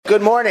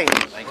Good morning.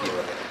 Thank you.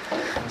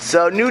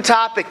 So, new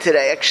topic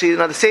today. Actually,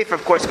 the Sefer,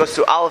 of course, goes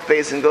through Aleph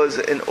Beis and goes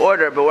in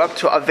order, but we're up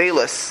to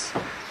Avelis.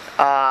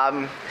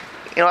 Avelis,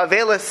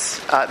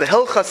 the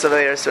Hilchas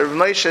Avelis, so Rav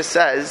Moshe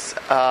says,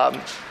 that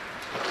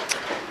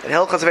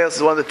Hilchas Avelis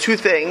is one of the two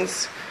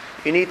things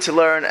you need to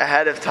learn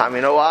ahead of time.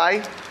 You know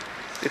why?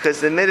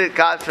 Because the minute,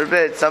 God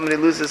forbid, somebody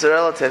loses a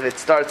relative, it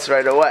starts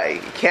right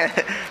away. You can't,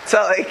 it's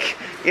not like,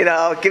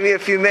 give me a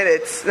few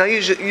minutes. No,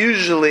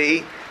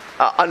 usually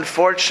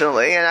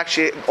unfortunately, and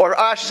actually, or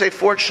I should say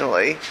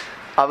fortunately,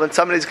 when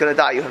somebody's going to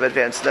die, you have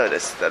advance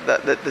notice. The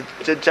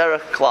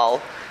derech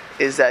klal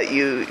is that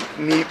you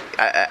meet,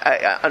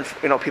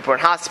 people are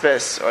in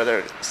hospice or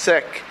they're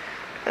sick,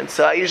 and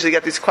so I usually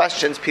get these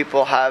questions.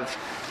 People have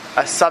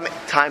some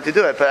time to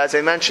do it, but as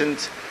I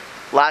mentioned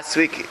last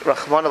week,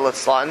 Rahman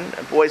al-Islan,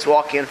 a boy's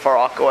walking in Far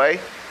Rockaway,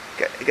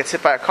 gets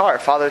hit by a car.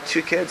 Father of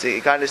two kids, he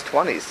got in his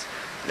 20s.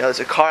 There's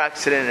a car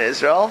accident in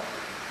Israel.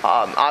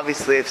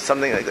 Obviously, if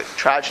something like a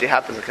tragedy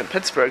happens like in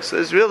Pittsburgh, so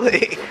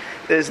you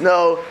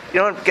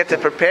don't get to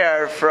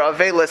prepare for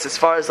Avelis as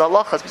far as the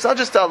halachas. But it's not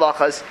just the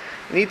halachas.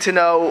 You need to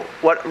know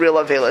what real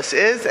Avelis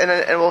is, and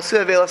we'll see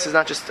Avelis is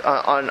not just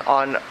on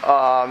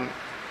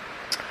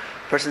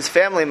person's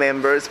family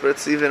members, but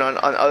it's even on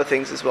other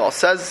things as well. It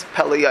says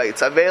Peliyah,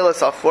 it's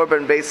Avelis al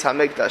Chorban Beis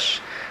Hamikdash.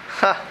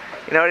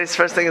 You know what his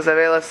first thing is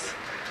Avelis?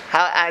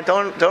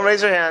 Don't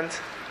raise your hand.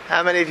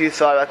 How many of you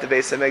thought about the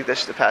Beis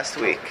Hamikdash the past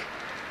week?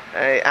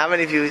 Right? How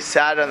many of you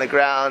sat on the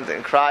ground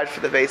and cried for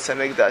the Beis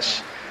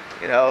Hamikdash?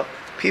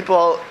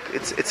 People.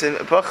 It's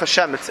a Baruch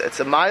Hashem.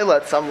 It's a mila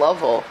at some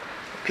level.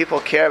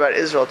 People care about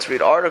Israel to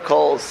read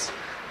articles.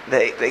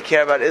 They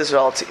care about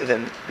Israel to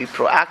even be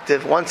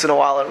proactive once in a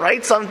while and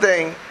write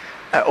something,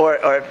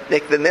 or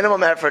make the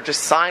minimum effort to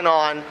sign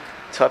on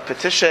to a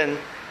petition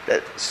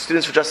that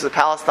Students for Justice of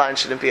Palestine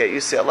shouldn't be at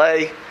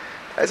UCLA.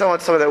 I don't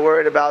want somebody that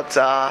worried about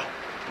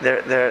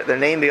their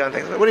name being on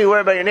things. What do you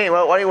worry about your name?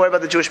 Why do you worry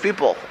about the Jewish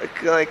people?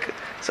 Like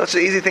such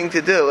an easy thing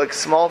to do, like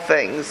small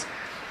things,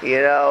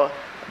 But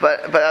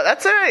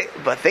that's all right.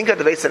 But think of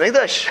the Beis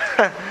Hamikdash.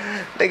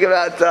 Think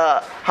about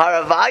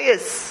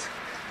Haravayas.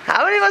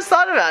 How many of us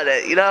thought about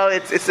it?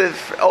 It's the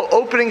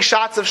opening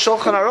shots of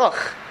Shulchan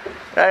Aruch,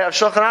 right? Of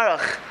Shulchan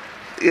Aruch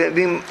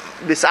being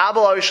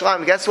Bisabel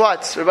Yerushalayim. Guess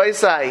what? Rabbi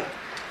Yisai,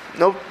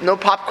 no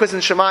pop quiz in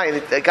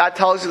Shemayim. God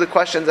tells you the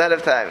questions ahead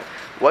of time.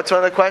 What's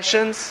one of the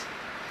questions?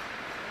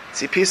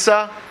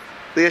 Tzipisa,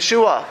 the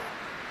Yeshua.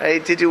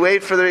 Right? Did you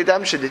wait for the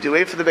redemption? Did you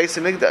wait for the Beis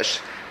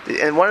Hamikdash?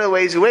 And one of the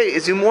ways you wait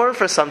is you mourn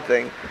for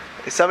something.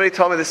 Somebody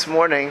told me this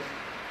morning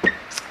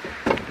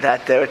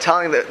that they were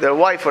telling their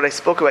wife what I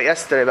spoke about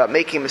yesterday about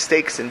making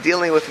mistakes and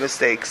dealing with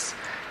mistakes.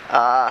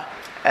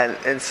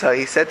 And so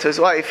he said to his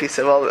wife, he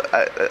said, well,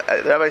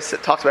 the rabbi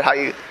talks about how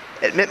you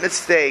admit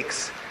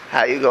mistakes,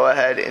 how you go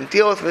ahead and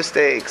deal with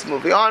mistakes,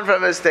 moving on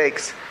from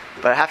mistakes,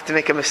 but I have to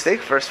make a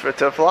mistake first for it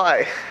to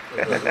apply.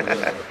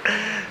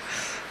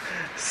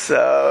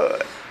 So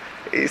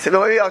he said,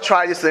 well, maybe I'll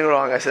try just something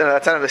wrong. I said, no,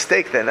 that's not a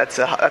mistake then. That's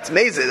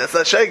amazing. That's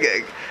not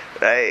shegeg.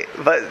 Right?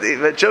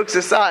 But jokes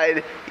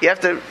aside, you have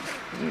to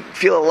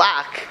feel a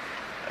lack.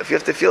 If you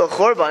have to feel a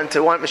chorban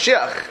to want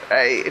Mashiach.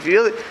 Right?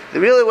 The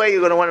real way you're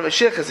going to want a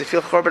Mashiach is to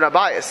feel chorban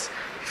abayis.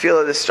 You feel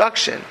a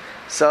destruction.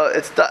 So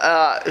it's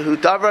who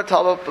davra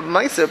talba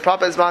ma'aser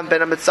prapa zman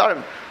ben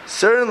hamitzarim.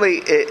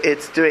 Certainly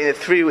it's during the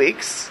 3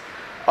 weeks.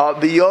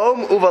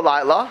 Biyom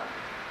uvalayla.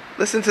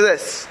 Listen to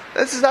this.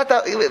 This is not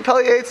that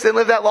Peli Yates didn't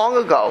live that long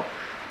ago.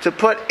 To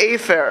put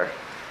afer,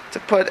 to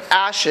put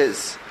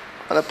ashes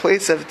on a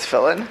place of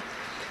tefillin,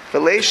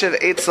 v'leishav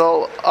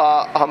eitzel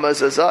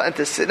hamazuzah, and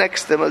to sit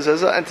next to the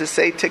mezuzah and to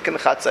say tikkun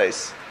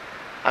chatzos.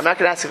 I'm not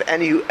going to ask if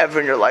any of you ever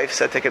in your life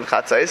said tikkun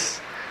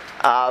chatzos,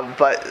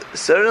 but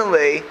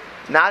certainly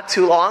not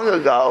too long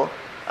ago,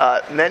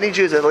 many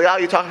Jews.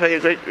 You're talking about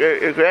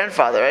your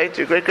grandfather, right?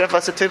 Your great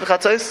grandfather said tikkun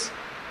chatzos.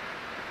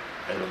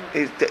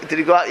 Did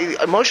he go out?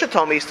 Moshe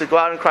told me he used to go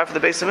out and cry for the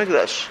Beis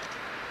Hamikdash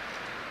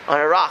on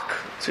a rock.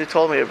 So he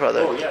told me, your brother.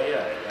 Oh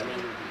yeah. I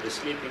mean, the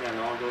sleeping and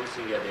all those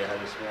things. Yeah, they had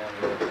a small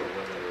rope or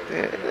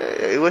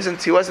whatever. Yeah, he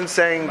wasn't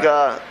saying. Him,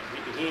 the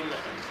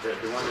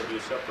one that you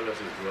suffer as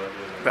his brother.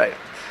 Right.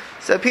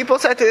 So people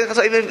say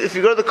even if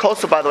you go to the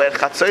Kosel, by the way, at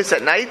Chatzos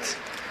at night,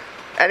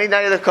 any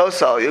night of the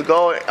Kosel, you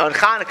go on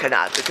Chanukah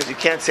not because you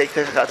can't say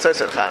Chatzos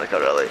on Chanukah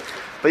really,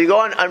 but you go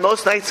on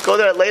most nights. Go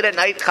there late at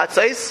night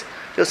Chatzos.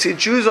 You'll see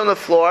Jews on the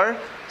floor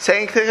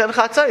saying Tikkun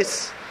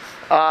Chatzos.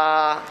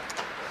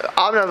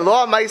 Amram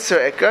lo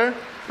meiser iker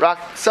rak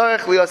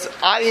tzarech lios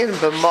ayin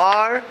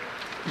b'mar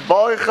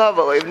boicha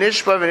v'leiv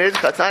nishbar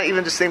v'nidcha. It's not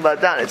even just think about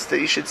that. It's that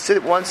you should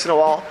sit once in a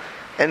while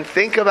and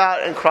think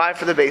about and cry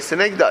for the Beis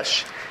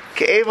Hamikdash.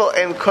 Ke'evel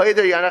em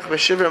koider yanach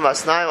b'shivrim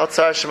asnayim al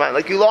tzar shemayim.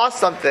 Like you lost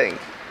something.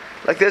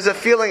 Like there's a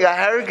feeling, a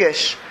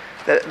hergish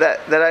that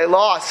I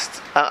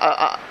lost.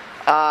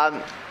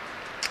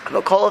 And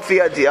of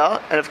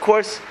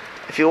course,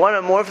 if you want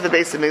to mourn for the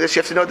Beis Hamikdash,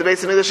 you have to know what the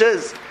Beis Hamikdash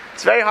is.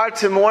 It's very hard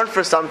to mourn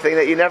for something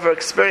that you never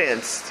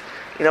experienced.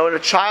 When a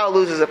child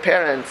loses a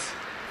parent,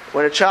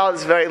 when a child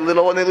is very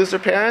little when they lose their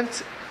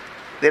parent,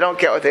 they don't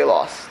get what they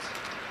lost.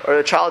 or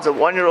the child's a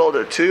 1-year-old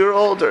or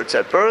 2-year-old, or it's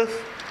at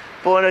birth.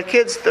 But when a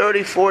kid's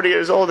 30, 40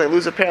 years old, and they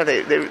lose a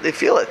parent, they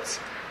feel it.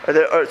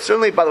 Or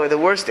certainly, by the way, the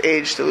worst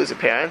age to lose a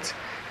parent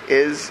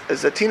is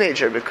a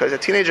teenager, because a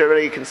teenager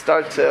already can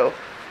start to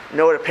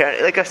know what a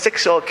parent, like a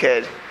 6-year-old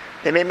kid,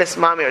 they may miss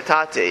mommy or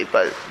tati,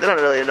 but they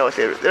don't really know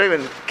they don't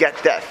even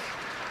get death.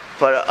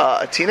 But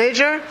a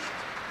teenager,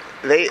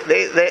 they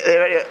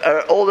already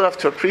are old enough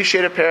to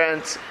appreciate a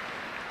parent,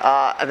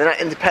 and they're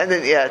not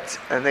independent yet,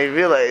 and they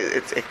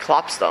realize it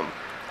clops them.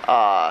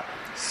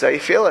 So you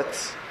feel it.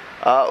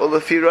 So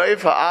if you know what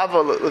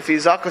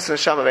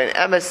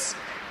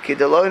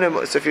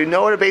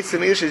a Beis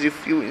Hamikdash is,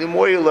 the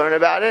more you learn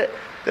about it,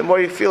 the more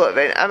you feel it.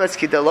 The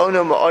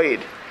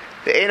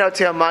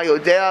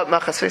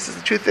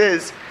truth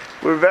is,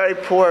 we're very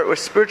poor, we're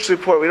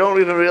spiritually poor, we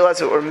don't even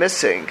realize what we're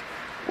missing.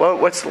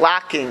 What's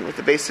lacking with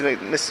the Beis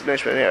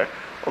Hamikdash here?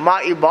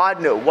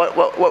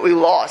 What we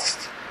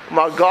lost. We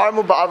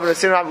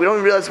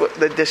don't realize what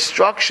the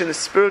destruction, the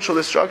spiritual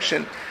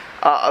destruction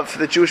of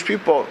the Jewish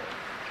people.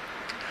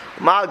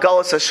 And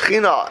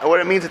what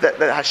it means that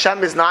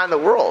Hashem is not in the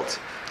world.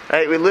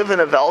 Right? We live in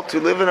a Welt, we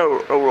live in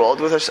a world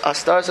with a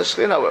stars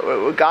Hashchina,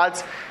 where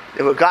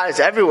God is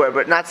everywhere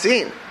but not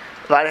seen.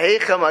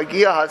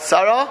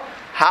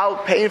 How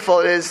painful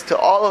it is to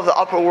all of the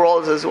upper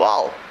worlds as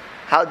well.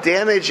 How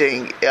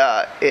damaging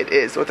it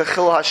is, what the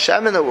Chil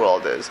Hashem in the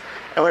world is.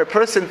 And when a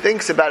person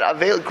thinks about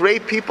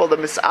great people, the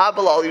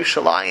Mis'abel al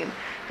Yushalayim,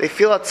 they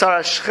feel Atzar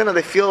Hashchina,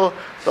 they feel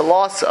the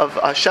loss of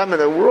Hashem in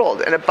the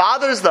world, and it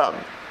bothers them.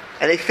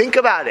 And they think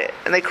about it,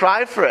 and they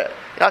cry for it.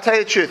 And I'll tell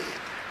you the truth.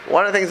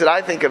 One of the things that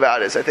I think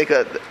about is I think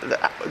of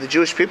the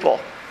Jewish people.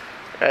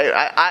 Right?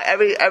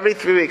 Every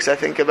 3 weeks I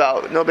think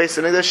about, Beis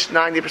Hamikdash,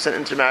 90%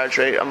 intermarriage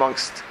rate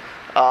amongst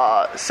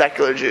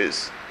secular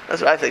Jews.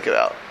 That's what I think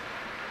about.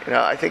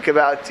 I think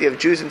about, you have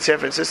Jews in San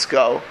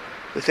Francisco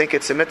who think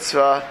it's a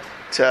mitzvah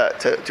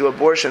to do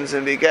abortions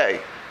and be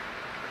gay.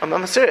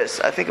 I'm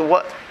serious. I think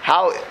of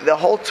how the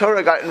whole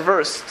Torah got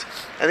inversed,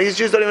 and these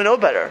Jews don't even know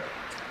better.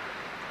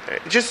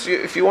 Just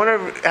if you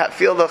want to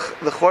feel the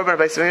Chorban of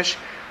Beis Hamikdash,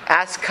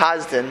 ask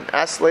Kazdin,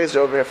 ask Laser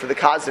over here for the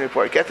Kazdin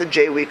report. Get the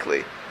J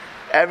Weekly.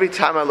 Every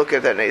time I look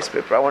at that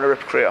newspaper, I want to rip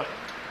Kriya.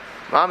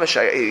 Mamash,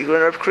 you want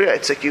to rip Kriya.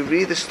 It's like you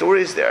read the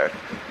stories there.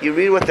 You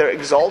read what they're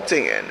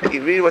exalting in.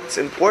 You read what's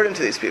important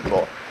to these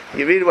people.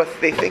 You read what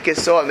they think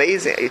is so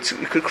amazing. You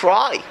could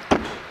cry.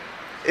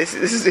 This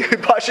is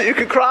Pasha. You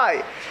could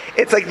cry.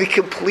 It's like the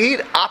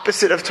complete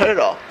opposite of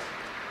Torah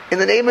in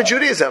the name of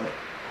Judaism.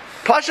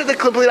 Pasha, the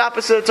complete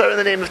opposite of Torah in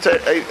the name of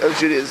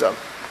Judaism.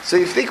 So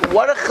you think,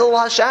 what a Chil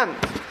Hashem.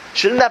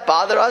 Shouldn't that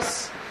bother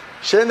us?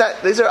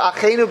 These are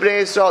Achenu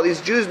Bnei Yisrael.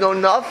 These Jews know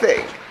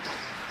nothing.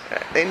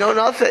 They know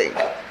nothing.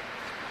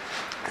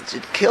 It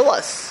should kill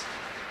us.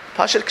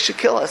 Pasha should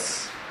kill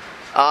us.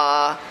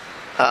 Not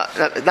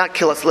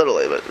kill us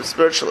literally, but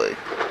spiritually.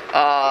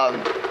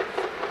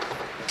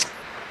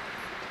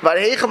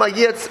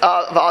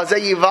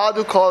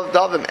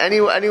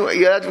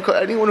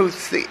 Anyone who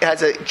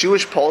has a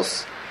Jewish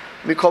pulse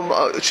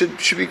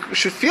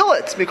should feel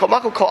it. We're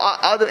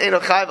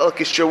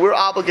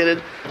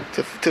obligated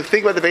to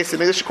think about the Beis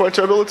Hamikdash according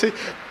to our ability.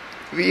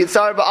 You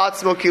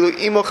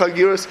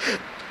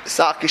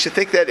should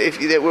think that if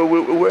we're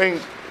wearing,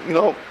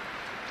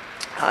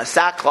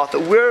 sackcloth,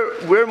 that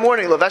we're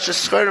mourning. So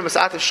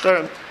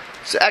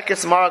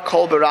ekes mara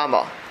kol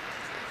berama.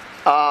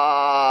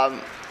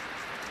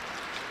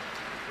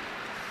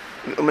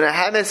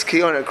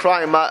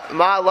 Crying ma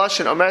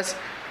lashin omers.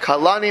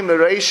 Kalani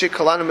Mereishi,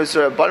 Kalani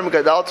Mizra, Barim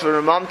Gadal to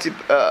Ramamti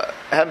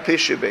Hem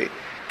Pishubi.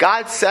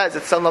 God says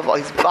at some level,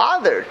 He's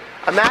bothered.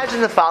 Imagine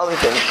the following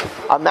thing.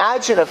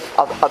 Imagine a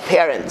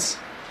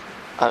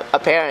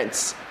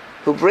parent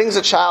who brings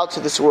a child to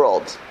this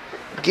world,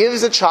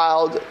 gives a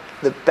child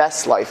the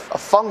best life, a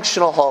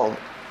functional home,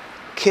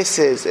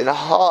 kisses and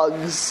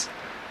hugs,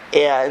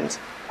 and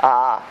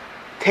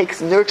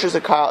nurtures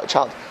a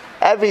child.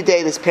 Every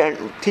day this parent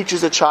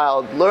teaches a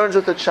child, learns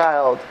with the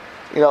child,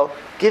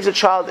 gives a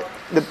child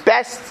the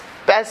best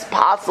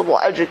possible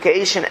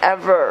education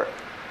ever.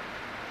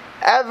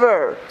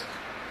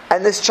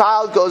 And this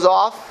child goes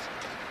off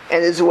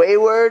and is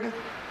wayward,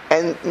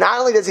 and not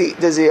only does he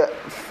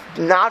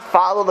not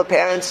follow the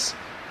parents'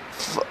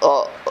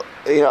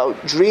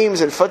 dreams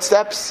and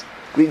footsteps,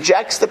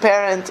 rejects the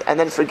parent and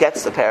then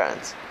forgets the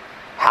parent.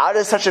 How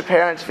does such a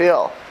parent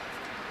feel?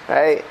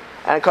 Right?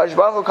 And Kadosh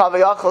Baruch Hu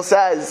Kavayachal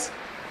says,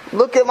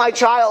 look at my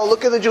child,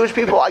 look at the Jewish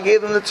people, I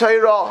gave them the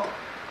Torah,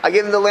 I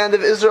gave them the land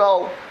of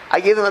Israel, I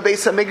gave them a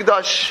Beis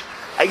Hamikdash,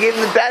 I gave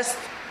them the best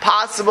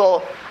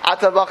possible. You're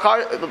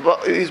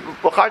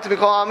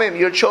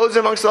chosen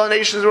amongst all the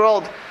nations of the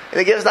world. And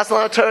He gave us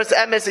National Torah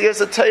Emes, He gave us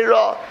a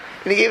Torah,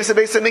 and He gave us a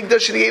Beis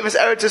Hamikdash, and He gave us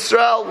Eretz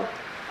Yisrael.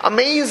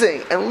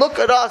 Amazing. And look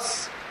at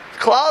us,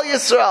 Klal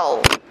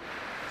Yisrael,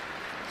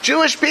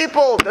 Jewish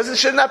people.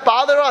 Shouldn't that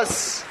bother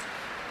us?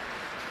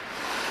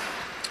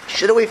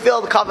 Shouldn't we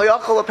feel the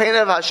Kavayachal, the pain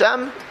of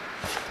Hashem?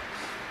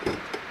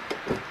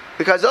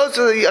 Because those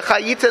are the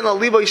Chayita and the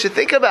Libo you should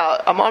think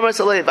about.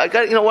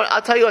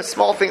 I'll tell you a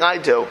small thing I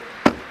do.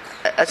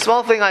 a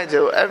small thing I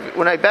do.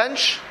 When I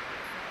bench,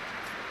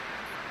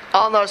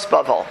 Al Nar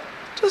Spavel.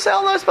 Just say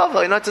Al Nar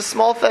Spavel. It's a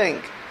small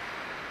thing.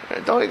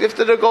 Don't you have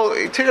to go.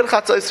 You take a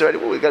chatzos already.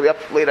 Well, we gotta be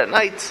up late at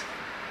night.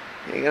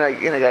 You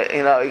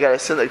gotta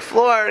sit on the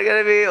floor. You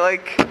gotta be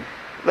like,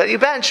 but you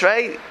bench,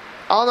 right?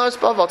 Al Nar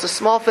Spavel. It's a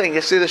small thing.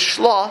 You see the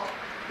shla.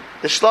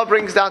 The shla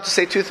brings down to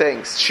say two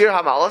things. Shir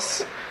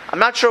Hamalas. I'm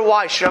not sure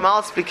why Shir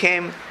Hamalas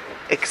became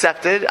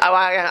accepted.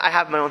 I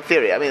have my own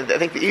theory. I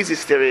think the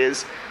easiest theory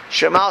is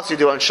Shir Hamalas you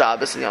do on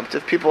Shabbos and Yom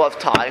Tov. People have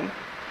time.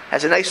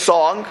 Has a nice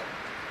song.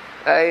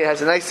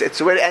 It's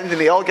a way to end the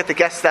meal, get the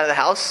guests out of the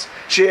house.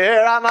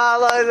 Shir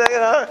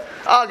Hamalas,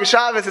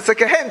 Shabbos, it's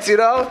like a hint,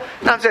 No,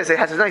 I'm serious. It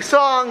has a nice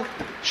song.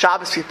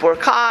 Shabbos people are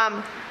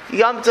calm.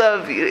 Yom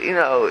Tov,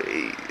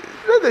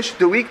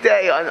 the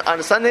weekday on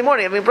a Sunday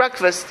morning having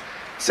breakfast.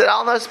 Sit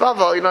Al Nar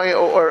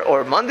Spavel,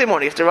 or Monday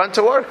morning you have to run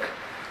to work.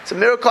 It's a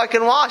miracle I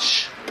can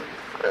wash.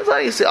 That's how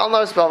you say Al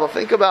Nar Spavel.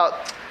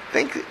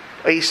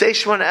 Or you say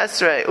Shemona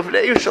Esrei,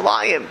 Uvnei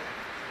Yerushalayim.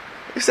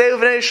 You say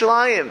Uvnei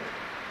Yerushalayim.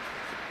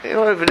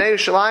 Uvnei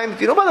Yerushalayim.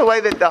 Do you know, by the way,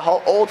 that the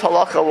whole old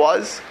halacha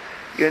was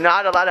you're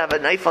not allowed to have a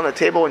knife on the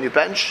table when you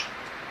bench?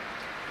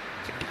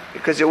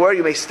 Because you're worried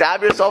you may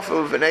stab yourself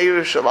with Uvnei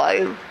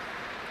Yerushalayim.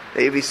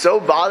 That you'd be so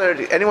bothered.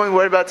 Anyone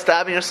worried about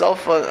stabbing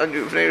yourself on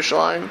Uvnei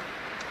Yerushalayim?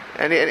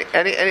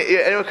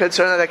 Anyone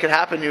concerned that could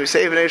happen? You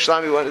say Uvnei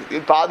Yerushalayim,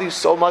 it bothers you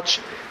so much.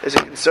 There's a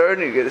concern.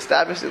 You get a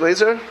stab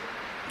laser. No,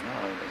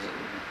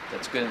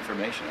 that's good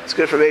information. It's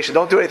good information.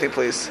 Don't do anything,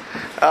 please.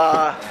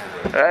 All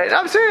right, no,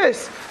 I'm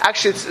serious.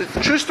 Actually, it's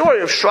a true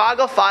story of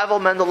Shraga Feivel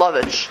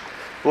Mendelovich,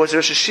 who was the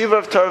Rosh Hashiva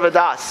of Torah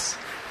Vadas,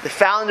 the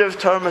founder of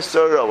Torah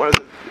Masura, one of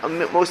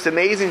the most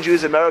amazing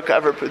Jews America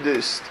ever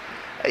produced.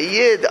 A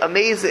Yid,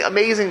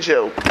 amazing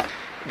Jew,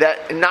 that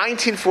in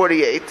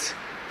 1948,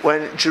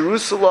 when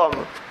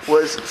Jerusalem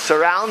was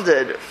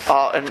surrounded,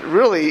 and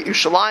really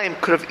Yerushalayim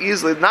could have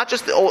easily, not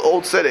just the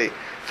old city,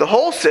 the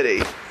whole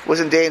city was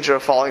in danger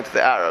of falling to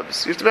the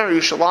Arabs. You have to remember,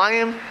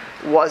 Yerushalayim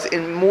was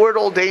in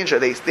mortal danger.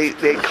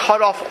 They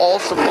cut off all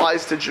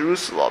supplies to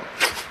Jerusalem.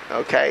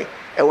 Okay?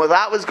 And when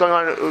that was going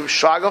on,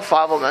 Shraga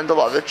Feivel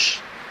Mendelovich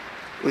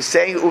was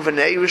saying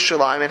Uvnei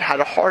Yerushalayim and had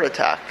a heart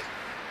attack.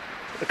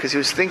 Because he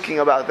was thinking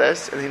about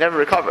this and he never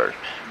recovered.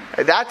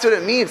 And that's what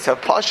it means to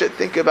Pashat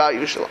think about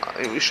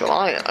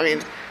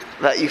Yerushalayim.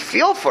 That you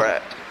feel for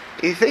it.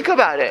 You think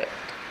about it.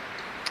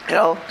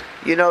 You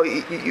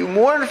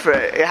mourn for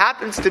it. It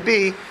happens to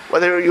be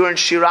whether you're in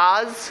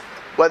Shiraz,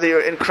 whether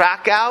you're in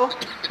Krakow,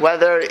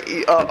 whether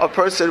a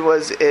person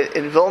was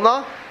in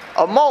Vilna,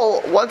 a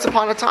mole. Once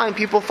upon a time,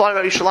 people thought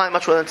about Yerushalayim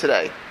much more than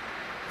today.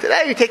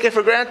 Today, you take it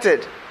for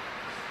granted.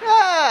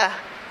 V'nei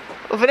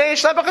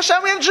Yerushalayim Baruch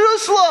Hashem, we have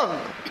Jerusalem.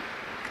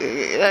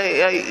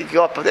 You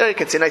go up there, you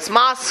can see a nice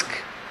mosque.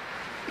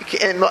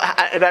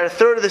 About a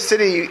third of the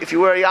city, if you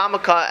wear a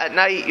yarmulke at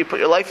night, you put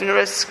your life in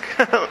risk.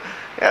 You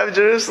have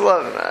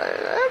Jerusalem.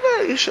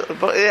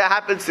 It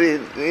happens to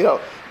be,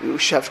 we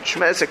should have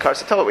tremendous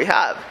cars. That's what we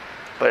have.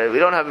 But we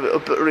don't have a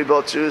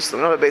rebuilt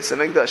Jerusalem. We don't have a Beis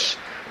HaMikdash.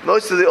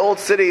 Most of the old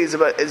cities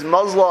is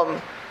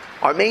Muslim,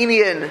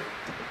 Armenian.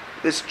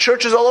 There's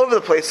churches all over the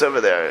place over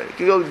there. You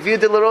can go Via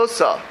de la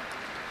Rosa.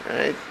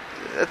 Right?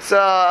 It's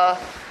not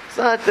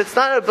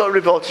a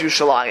rebuilt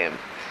Yerushalayim.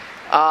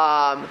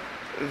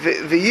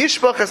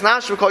 If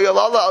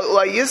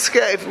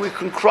we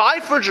can cry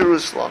for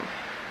Jerusalem,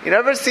 you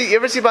ever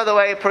see, by the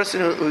way, a person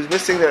who's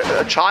missing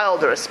a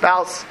child or a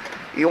spouse,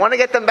 you want to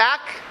get them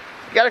back,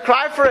 you got to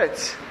cry for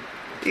it,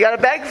 you got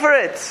to beg for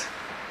it.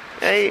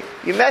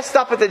 You messed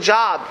up at the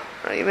job,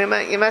 you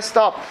messed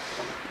up.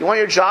 You want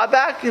your job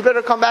back? You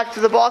better come back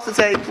to the boss and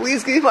say,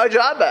 please give me my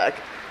job back.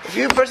 If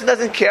the person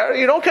doesn't care,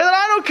 you don't care, then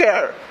I don't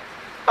care.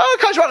 Oh,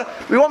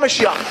 we want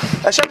Mashiach.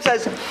 Hashem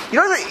says,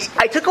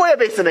 I took away a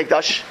Beis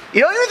HaMikdash.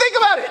 You don't even think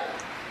about it.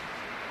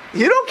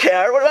 You don't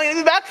care. What am I going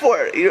to be back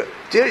for?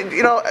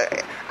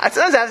 I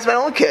sometimes ask my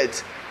own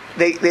kids.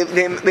 They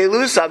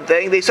lose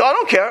something. They say, I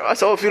don't care. I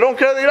say, if you don't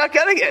care, then you're not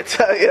getting it.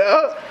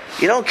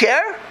 You don't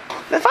care?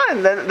 Then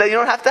fine. Then you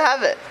don't have to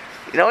have it.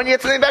 When you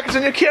get something back, it's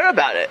when you care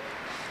about it.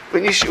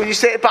 When you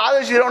say it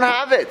bothers you, don't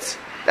have it.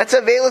 That's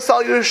a Velas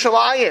al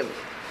Yerushalayim.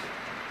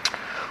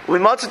 We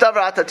matzu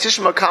davar ata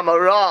tishma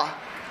kamara.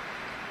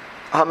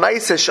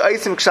 Hamaisa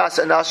shaisim kshas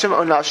anashim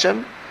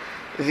onashim.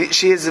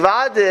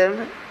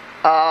 Sheizvadim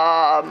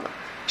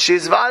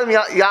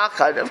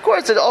yachad. Of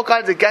course, there's all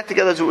kinds of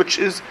get-togethers, which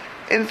is,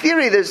 in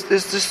theory, there's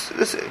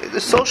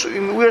social.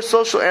 We are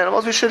social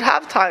animals. We should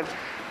have time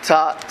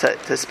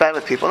to spend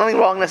with people. Nothing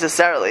wrong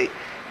necessarily,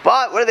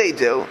 but what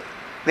do?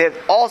 They have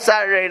all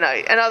Saturday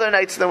night and other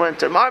nights in the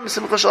winter.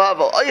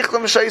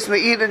 They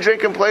eat and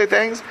drink and play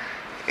things.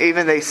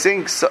 Even they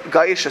sing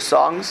Gaisha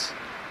songs,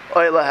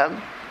 Oilahem,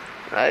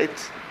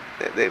 right?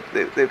 They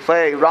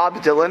play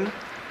Rob Dylan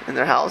in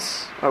their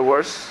house, or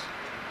worse,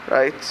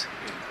 right?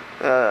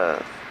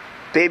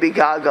 Baby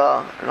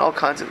Gaga and all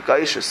kinds of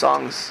Gaisha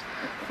songs.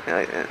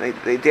 And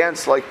they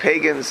dance like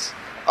pagans.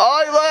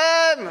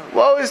 Oilahem!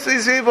 Woe is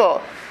these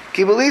people.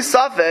 Kibuli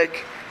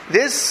Safek.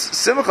 This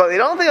Simcha, they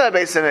don't think about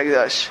Beis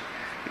HaMikdash.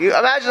 You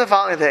imagine the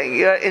following thing: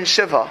 you're in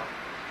Shiva,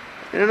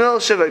 in the middle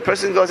of Shiva. A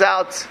person goes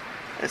out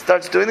and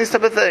starts doing these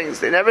type of things.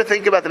 They never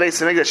think about the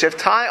Beis Hamikdash. They have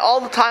time, all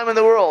the time in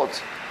the world.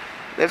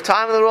 They have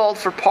time in the world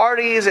for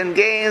parties and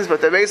games,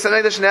 but the Beis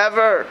Hamikdash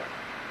never.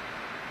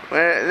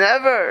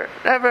 Never.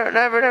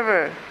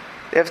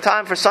 They have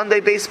time for Sunday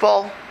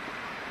baseball,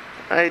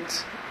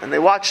 right? And they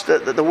watch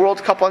the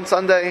World Cup on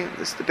Sunday,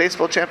 the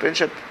baseball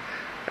championship,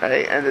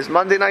 right? And there's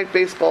Monday night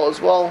baseball as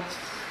well,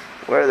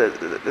 where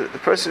the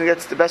person who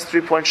gets the best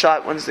 3-point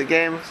shot wins the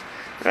game,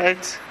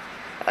 right?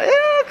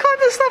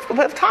 Kind of stuff. But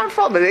I have time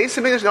for all. But the Beis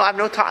Hamikdash, no, I have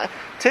no time.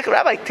 Take a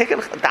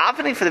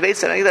davening for the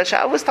Beis Hamikdash.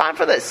 I was time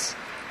for this.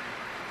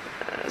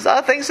 There's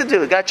other things to do.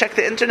 We got to check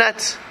the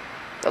internet,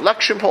 the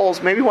election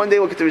polls. Maybe one day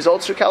we'll get the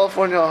results for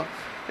California.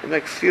 In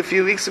like a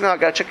few weeks from now, I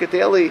got to check it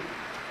daily.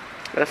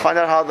 Got to find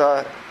out how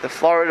the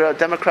Florida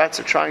Democrats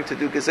are trying to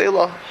do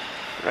Gazela,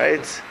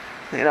 right?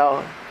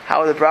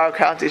 How the Broward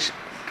County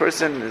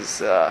person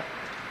is. I'm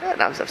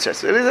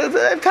obsessed. I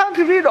have time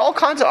to read all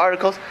kinds of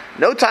articles.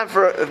 No time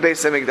for a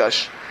Beis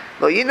Hamikdash.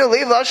 Forgetting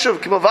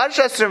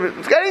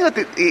what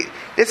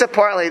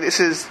this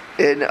is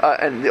in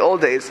the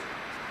old days.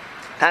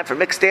 Time for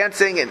mixed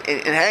dancing and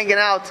hanging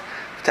out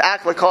to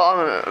act like to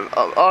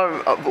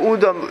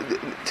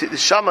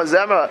Shama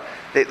Zemra,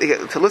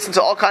 to listen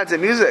to all kinds of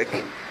music,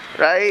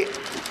 right?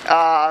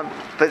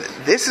 But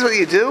this is what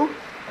you do.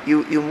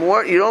 You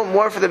don't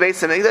mourn for the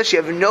Beis Hamikdash.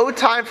 You have no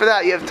time for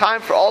that. You have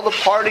time for all the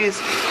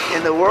parties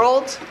in the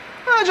world.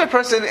 Imagine a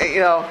person,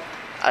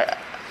 I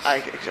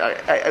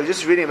was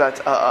just reading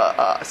about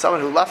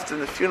someone who left in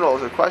the funeral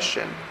as a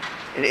question,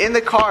 and in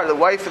the car, the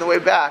wife on the way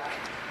back,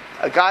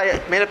 a guy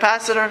made a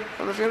pass at her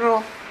from the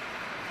funeral.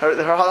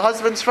 Her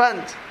husband's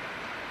friend.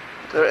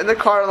 They're in the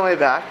car on the way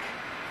back.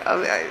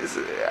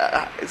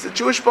 It's a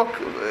Jewish book.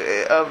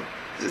 I'm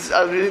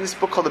reading this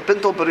book called the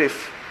Bintel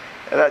Barif.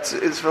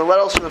 It's for the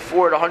letters from the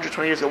forward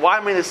 120 years ago. Why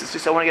I'm reading this is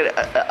just I want to get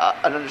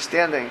an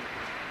understanding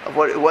of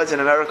what it was in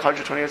America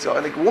 120 years ago.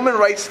 And the woman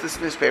writes this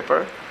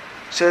newspaper.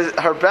 She says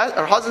her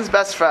husband's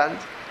best friend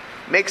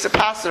makes a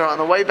pass at her on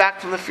the way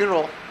back from the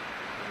funeral.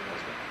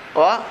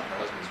 What?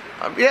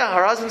 Yeah,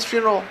 her husband's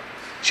funeral.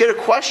 She had a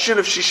question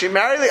if she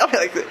married.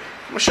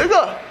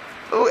 Mashiach.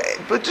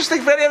 But just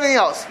think about everything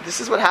else. This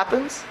is what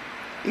happens.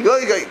 You go.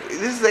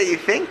 This is what you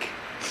think.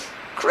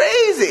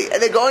 Crazy,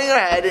 and they're going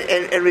ahead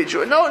and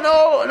rejoice.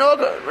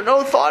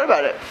 No thought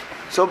about it.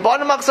 So, you go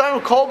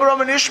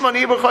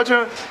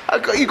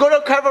to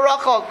Karva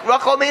Rachel.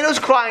 Rachel Menu's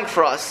crying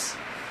for us.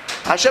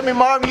 Hashem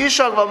imaram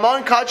yishag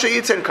v'amon kacha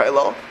yitzen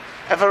kailo.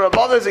 And for her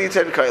brothers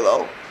yitzen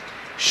kailo.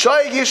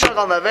 Shoyig yishag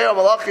al naveir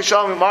malach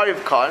yishag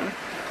imariv kan.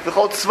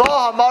 V'chol tzva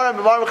hamaram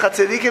imaram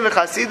chatzedikim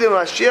v'chasidim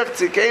v'mashiach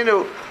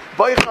tzikenu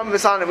boicham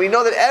v'sanim. We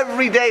know that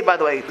every day, by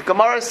the way, the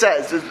Gemara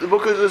says, the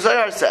book of the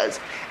Zohar says,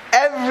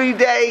 every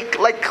day,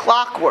 like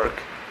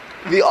clockwork,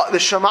 the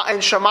Shema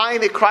and Shemayim,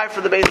 they cry for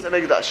the Beis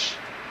Hamikdash,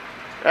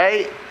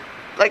 right?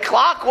 Like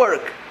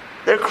clockwork,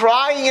 they're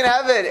crying in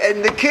heaven,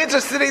 and the kids are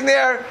sitting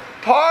there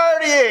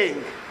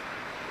partying,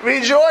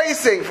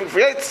 rejoicing,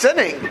 forget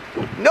sinning.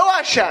 No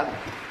Hashem.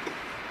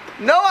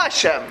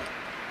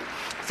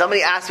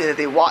 Somebody asked me that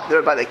they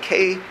were by the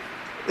K.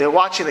 They were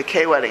watching the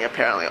K wedding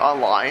apparently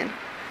online.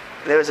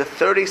 There was a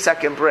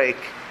 30-second break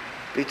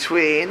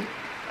between.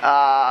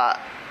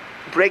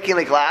 Breaking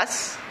the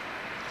glass,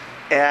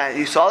 and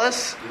you saw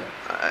this?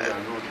 I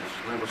know this.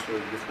 Never saw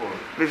it before.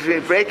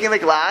 Between breaking the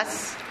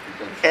glass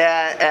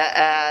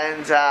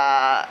and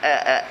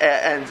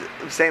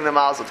saying the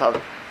Mazel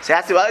Tov. So he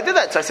asked me why I did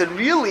that. So I said,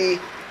 really,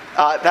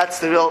 that's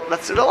the real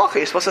lacha.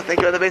 You're supposed to think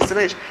about the Beis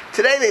Hamikdash.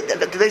 Today,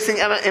 do they sing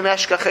Im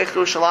Eshkachech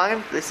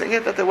Yerushalayim? Do they sing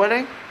it at the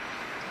wedding?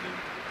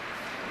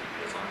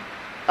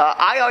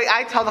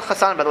 I tell the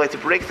Chassan, by the way, to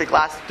break the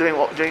glass during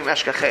Im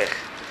Eshkachech.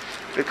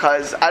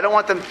 Because I don't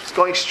want them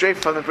going straight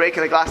from the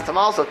breaking the glass to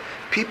Mazel Tov.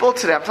 People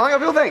today, I'm telling you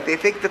what people think. They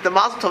think that the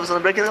Mazel Tov is on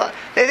the breaking the glass.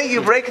 They think you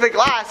break the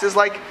glass is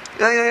like,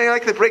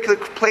 like the break the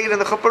plate in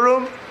the chuppah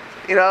room.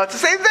 It's the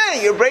same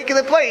thing. You're breaking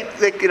the plate.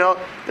 The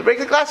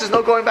breaking the glass is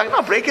no going back.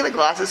 No, breaking the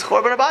glass is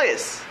Chorban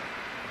Abayis.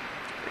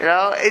 You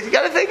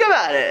got to think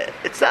about it.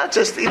 It's not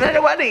just, even at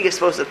a wedding you're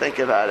supposed to think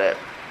about it.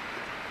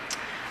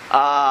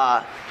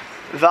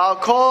 Val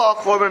kol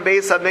chorban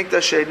beis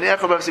hamikdash she'nei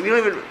chorban. We don't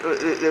even.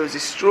 It was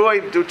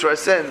destroyed due to our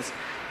sins.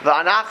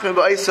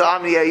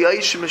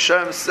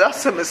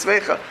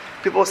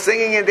 People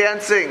singing and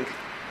dancing,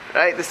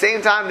 right? At the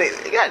same time,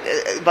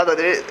 by the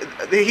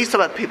way, he's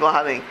talking about people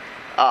having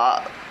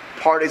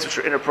parties which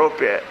are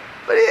inappropriate.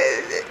 But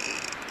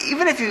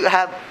even if you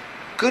have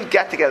good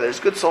get-togethers,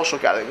 good social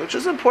gatherings, which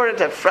is important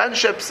to have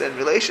friendships and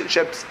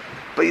relationships,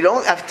 but you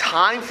don't have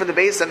time for the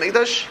Beis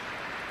Hamikdash.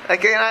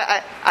 Again,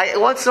 I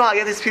once in a while I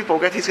get these people.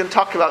 He's going to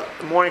talk about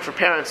mourning for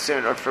parents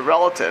soon or for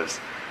relatives.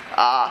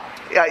 A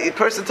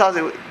person tells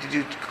me, "Did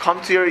you come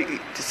to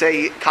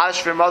say Kaddish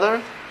for your mother?"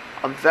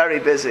 I'm very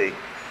busy.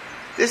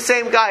 This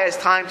same guy has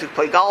time to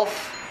play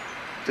golf,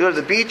 to go to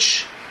the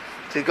beach,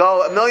 to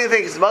go a million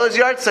things. His mother's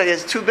yard site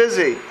is too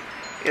busy.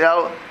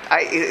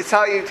 It's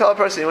how you tell a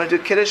person, you want to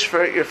do Kiddush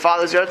for your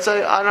father's yard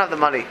site? I don't have the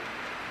money.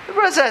 The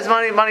person has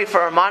money for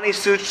Armani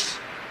suits.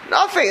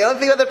 Nothing. I don't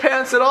think of their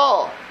parents at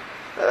all.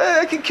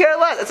 I can care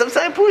less. That's what I'm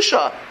saying,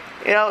 Pusha.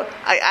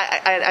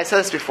 I said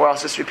this before. I'll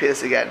just repeat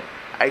this again.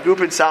 I grew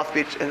up in South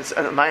Beach, in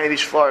Miami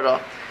Beach,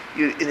 Florida.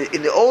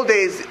 In the old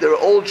days, there were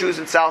old Jews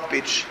in South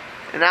Beach,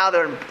 and now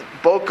they're in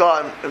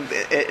Boca.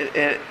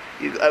 When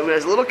I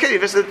was a little kid, you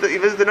visited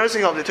the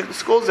nursing home. They took the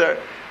schools there.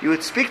 You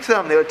would speak to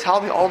them. They would tell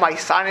me, "Oh, my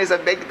son is a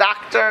big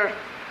doctor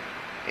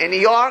in New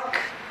York,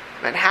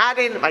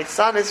 Manhattan. My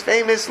son is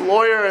famous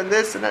lawyer and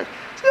this and that."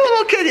 So a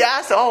little kid, you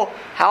ask, "Oh,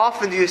 how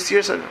often do you see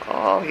your son?"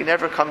 "Oh, he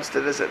never comes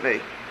to visit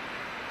me."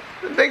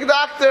 Big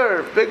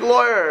doctor, big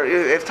lawyer.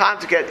 You have time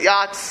to get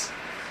yachts,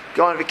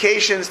 go on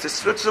vacations to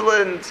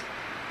Switzerland.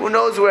 Who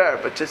knows where,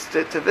 but just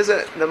to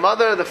visit the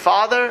mother, the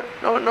father,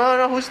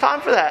 no, who's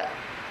time for that?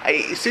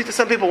 You see to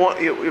some people,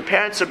 your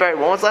parents are buried.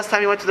 When was the last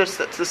time you went to the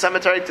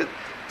cemetery to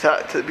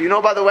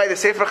by the way, the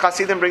Sefer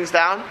Hasidim brings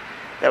down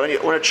that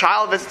when a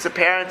child visits a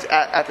parent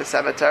at the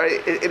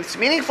cemetery, it's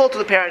meaningful to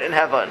the parent in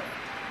heaven.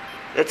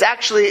 It's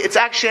actually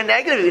a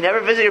negative. You never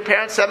visit your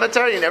parents'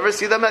 cemetery, you never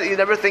see them, you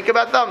never think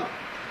about them.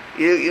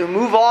 You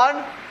move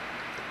on,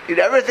 you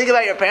never think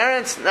about your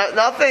parents,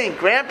 nothing,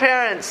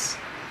 grandparents.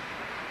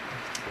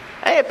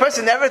 Hey, a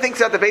person never thinks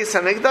about the Beis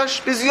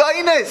Hamikdash.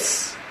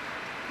 Bizyonis.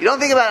 You don't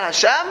think about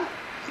Hashem.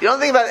 You don't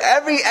think about it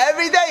every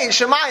day in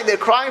Shemayim. They're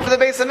crying for the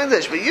Beis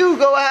Hamikdash, but you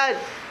go ahead,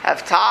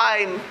 have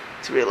time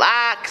to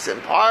relax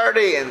and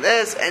party and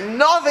this, and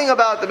nothing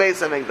about the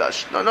Beis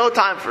Hamikdash. No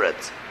time for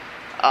it.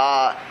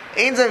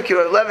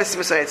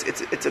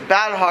 It's a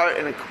bad heart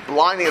and a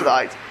blinding of the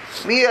eyes.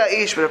 Mia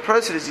ish, but a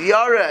person is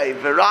yarei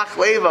v'rach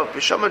levav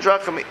b'shama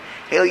drachim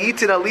he'el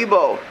yitin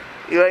alibo.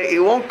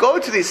 You won't go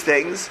to these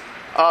things.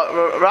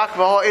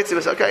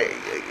 Okay,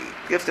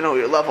 you have to know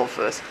your level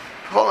first.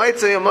 A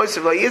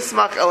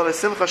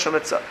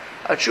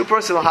true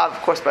person will have,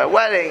 of course, by a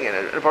wedding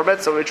and a bar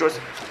mitzvah, rejoice.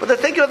 But they're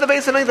thinking of the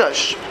Beis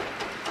Hamikdash.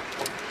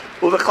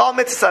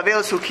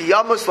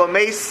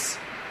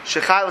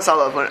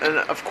 And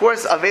of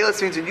course,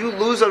 avelis means when you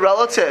lose a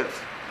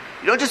relative,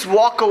 you don't just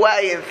walk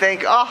away and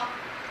think,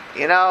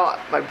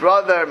 my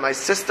brother, my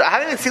sister, I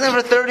haven't even seen them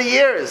for 30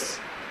 years.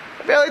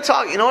 I barely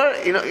talk. You know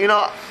what? You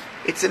know,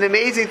 it's an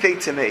amazing thing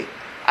to me.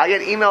 I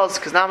get emails,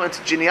 because now I'm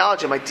into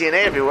genealogy, my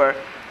DNA everywhere.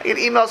 I get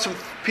emails from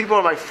people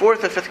who are my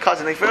fourth or fifth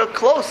cousin. They're very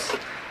close.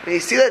 When you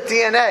see that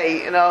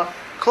DNA,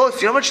 close. Do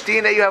you know how much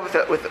DNA you have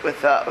with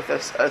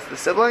the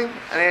sibling?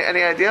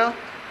 Any idea?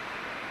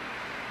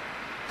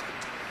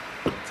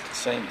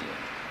 Same DNA.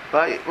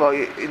 But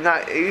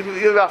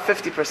you're about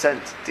 50%,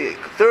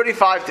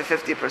 35 to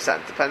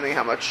 50%, depending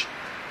how much.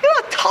 You know,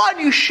 a ton.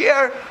 You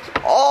share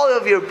all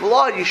of your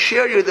blood. You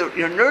share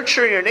your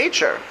nurture, your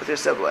nature with your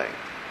sibling.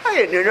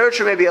 Your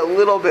nurture may be a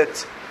little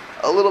bit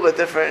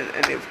different,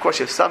 and of course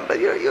you have some. But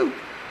your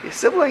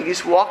sibling, you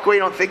just walk away.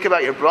 You don't think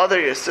about your brother,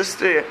 your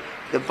sister,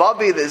 the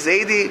Bubby, the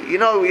Zaidi.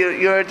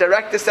 You're a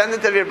direct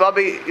descendant of your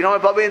Bubby. You know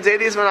what Bubby and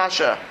Zaidi is,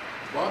 Menashe?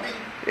 Bubby?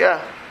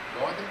 Yeah.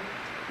 Daughter?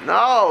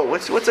 No.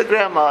 What's a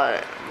grandma?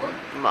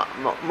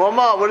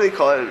 Mama. What do they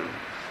call it?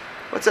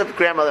 What's a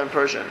grandmother in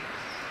Persian? It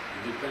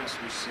depends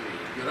who say.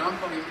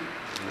 Grandpa?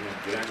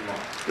 Grandma.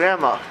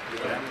 Grandma.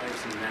 Grandma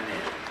is nane.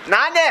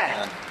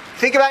 Nana.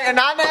 Think about your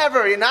nana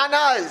ever. Your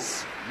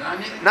nanas.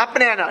 Nani? Not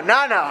banana.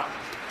 Nana.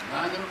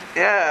 Nano?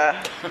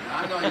 Yeah.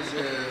 Nano is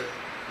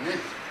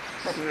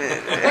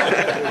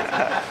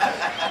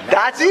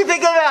That's what you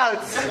think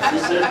about.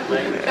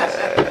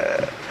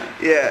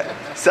 Yeah.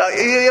 So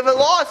you have a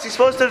loss.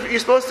 You're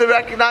supposed to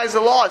recognize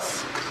the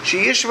loss.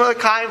 Sheyish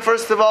Melekayim.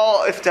 First of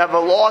all, if to have a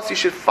loss, you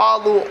should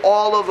follow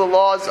all of the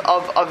laws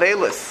of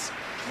Avelis,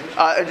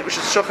 which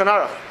is Shulchan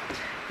Aruch.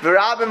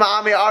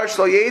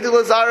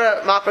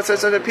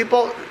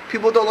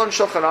 People don't learn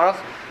Shulchan Aruch.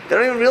 They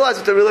don't even realize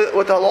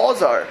what the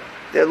laws are.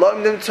 They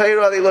learn them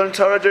Torah. They learn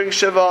Torah during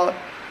Shiva.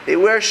 They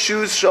wear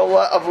shoes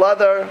of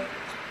leather.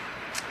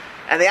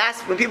 And they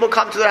ask, when people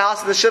come to their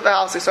house in the Shiva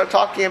house, they start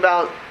talking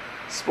about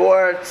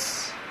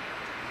sports,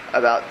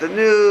 about the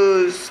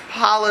news,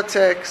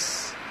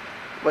 politics,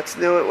 what's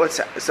new,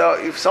 so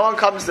if someone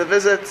comes to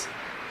visit,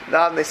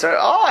 then they start,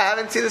 I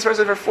haven't seen this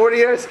person for 40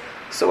 years.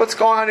 So what's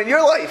going on in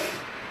your life?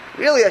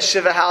 Really, a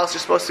Shiva house,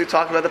 you're supposed to be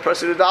talking about the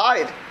person who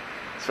died.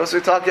 You're supposed to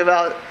be talking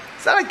about,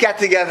 it's not a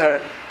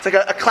get-together. It's like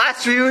a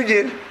class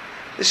reunion.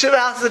 The Shiva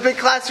house is a big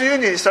class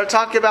reunion. You start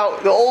talking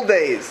about the old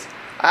days.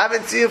 I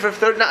haven't seen you for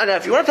 30. Now,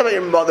 if you want to talk about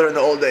your mother in the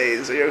old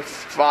days, or your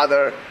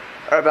father,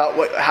 or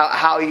about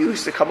how you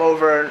used to come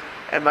over,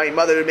 and my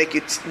mother would make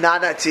you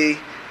nana tea,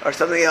 or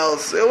something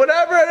else,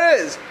 whatever it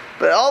is.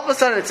 But all of a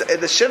sudden,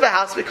 the Shiva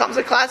house becomes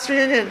a class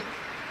reunion.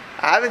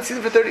 I haven't seen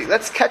them for 30.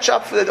 Let's catch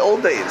up for the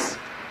old days.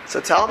 So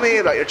tell me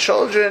about your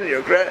children,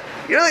 your grand.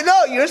 You really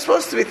know. You're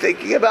supposed to be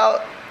thinking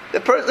about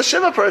the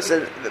Shiva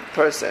person.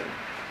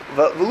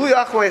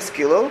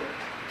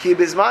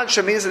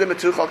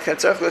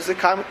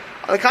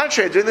 On the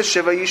contrary, during the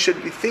Shiva, you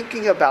should be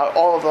thinking about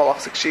all of the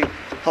halachas.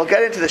 He'll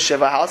get into the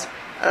Shiva house,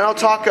 and I'll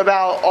talk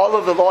about all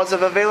of the laws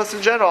of Avelis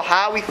in general,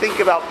 how we think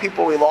about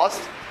people we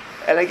lost,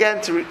 and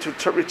again, to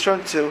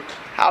return to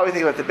how we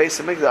think about the base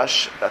of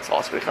Mikdash, that's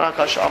also we cannot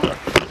kash amr.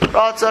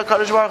 Ratza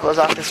Kadosh Baruch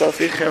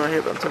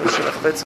Hu,